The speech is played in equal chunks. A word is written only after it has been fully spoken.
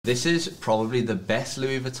This is probably the best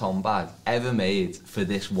Louis Vuitton bag ever made for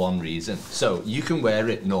this one reason. So you can wear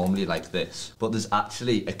it normally like this, but there's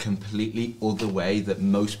actually a completely other way that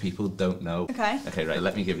most people don't know. Okay. Okay, right,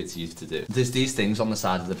 let me give it to you to do. There's these things on the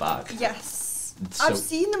side of the bag. Yes. So, I've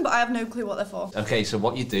seen them, but I have no clue what they're for. okay, so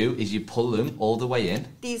what you do is you pull them all the way in.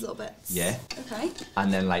 These little bits. Yeah. Okay.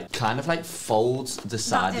 And then like kind of like fold the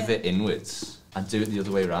side of it inwards and do it the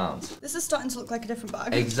other way around. This is starting to look like a different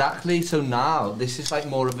bag. Exactly, so now this is like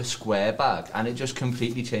more of a square bag and it just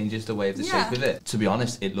completely changes the way of the shape of it. To be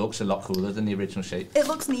honest, it looks a lot cooler than the original shape. It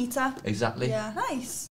looks neater. Exactly. Yeah. Nice.